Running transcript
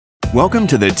Welcome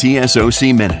to the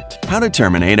TSOC Minute, how to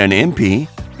terminate an MP,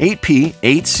 8P,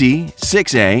 8C,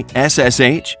 6A,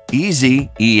 SSH, EZ,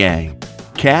 EA,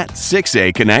 CAT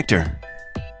 6A connector.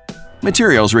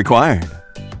 Materials required: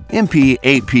 MP,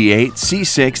 8P8,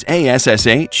 C6,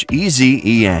 ASSH, EZ,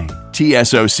 EA,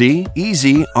 TSOC EZ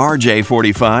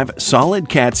RJ45 Solid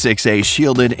Cat 6A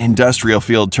Shielded Industrial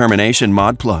Field Termination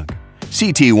Mod Plug,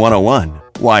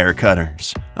 CT101 Wire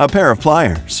Cutters, a pair of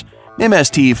pliers,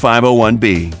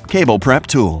 MST501B Cable Prep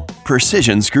Tool,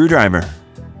 Precision Screwdriver,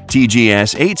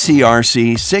 TGS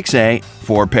 8CRC 6A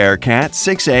 4-pair CAT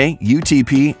 6A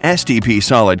UTP STP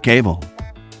Solid Cable.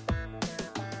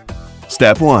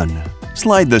 Step 1.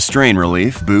 Slide the strain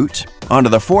relief boot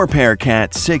onto the 4-pair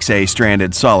CAT 6A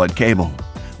stranded solid cable.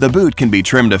 The boot can be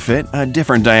trimmed to fit a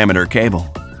different diameter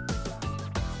cable.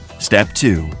 Step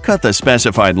 2. Cut the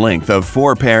specified length of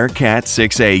 4-pair CAT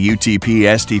 6A UTP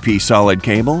STP solid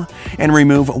cable and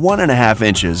remove 1.5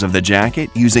 inches of the jacket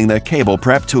using the Cable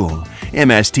Prep Tool,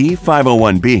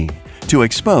 MST501B, to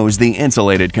expose the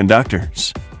insulated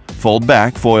conductors. Fold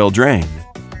back foil drain.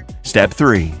 Step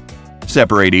 3.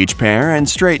 Separate each pair and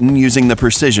straighten using the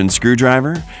precision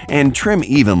screwdriver and trim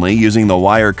evenly using the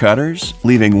wire cutters,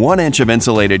 leaving 1 inch of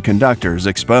insulated conductors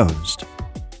exposed.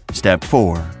 Step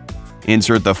 4.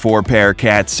 Insert the 4-pair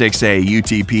CAT 6A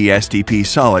UTP STP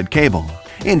solid cable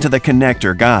into the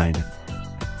connector guide.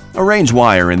 Arrange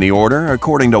wire in the order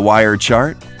according to wire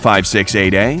chart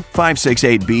 568A,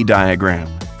 568B diagram.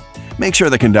 Make sure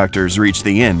the conductors reach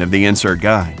the end of the insert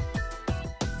guide.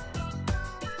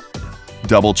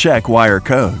 Double-check wire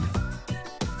code.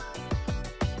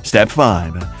 Step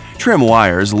 5. Trim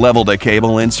wires level to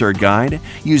cable insert guide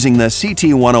using the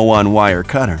CT101 wire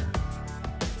cutter.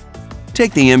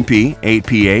 Take the MP,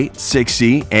 8P8,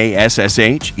 6C,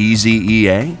 ASSH,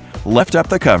 EZEA, lift up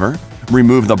the cover,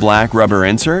 remove the black rubber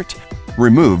insert,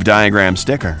 remove diagram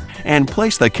sticker, and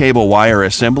place the cable wire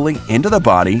assembly into the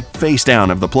body face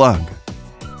down of the plug.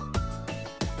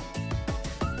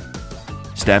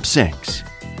 Step 6.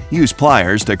 Use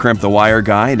pliers to crimp the wire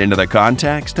guide into the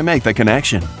contacts to make the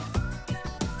connection.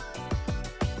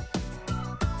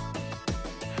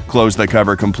 Close the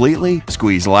cover completely,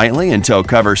 squeeze lightly until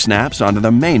cover snaps onto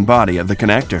the main body of the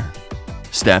connector.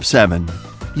 Step 7.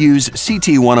 Use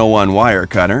CT101 wire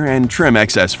cutter and trim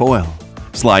excess foil.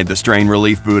 Slide the strain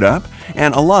relief boot up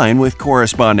and align with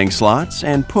corresponding slots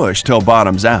and push till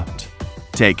bottoms out.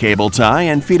 Take cable tie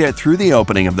and feed it through the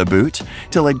opening of the boot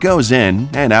till it goes in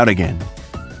and out again.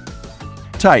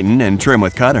 Tighten and trim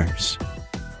with cutters.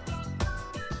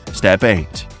 Step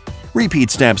 8. Repeat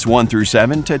steps 1 through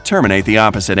 7 to terminate the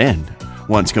opposite end.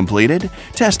 Once completed,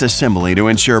 test assembly to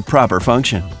ensure proper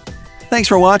function. Thanks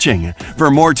for watching.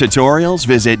 For more tutorials,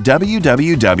 visit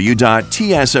www.tsoc.com.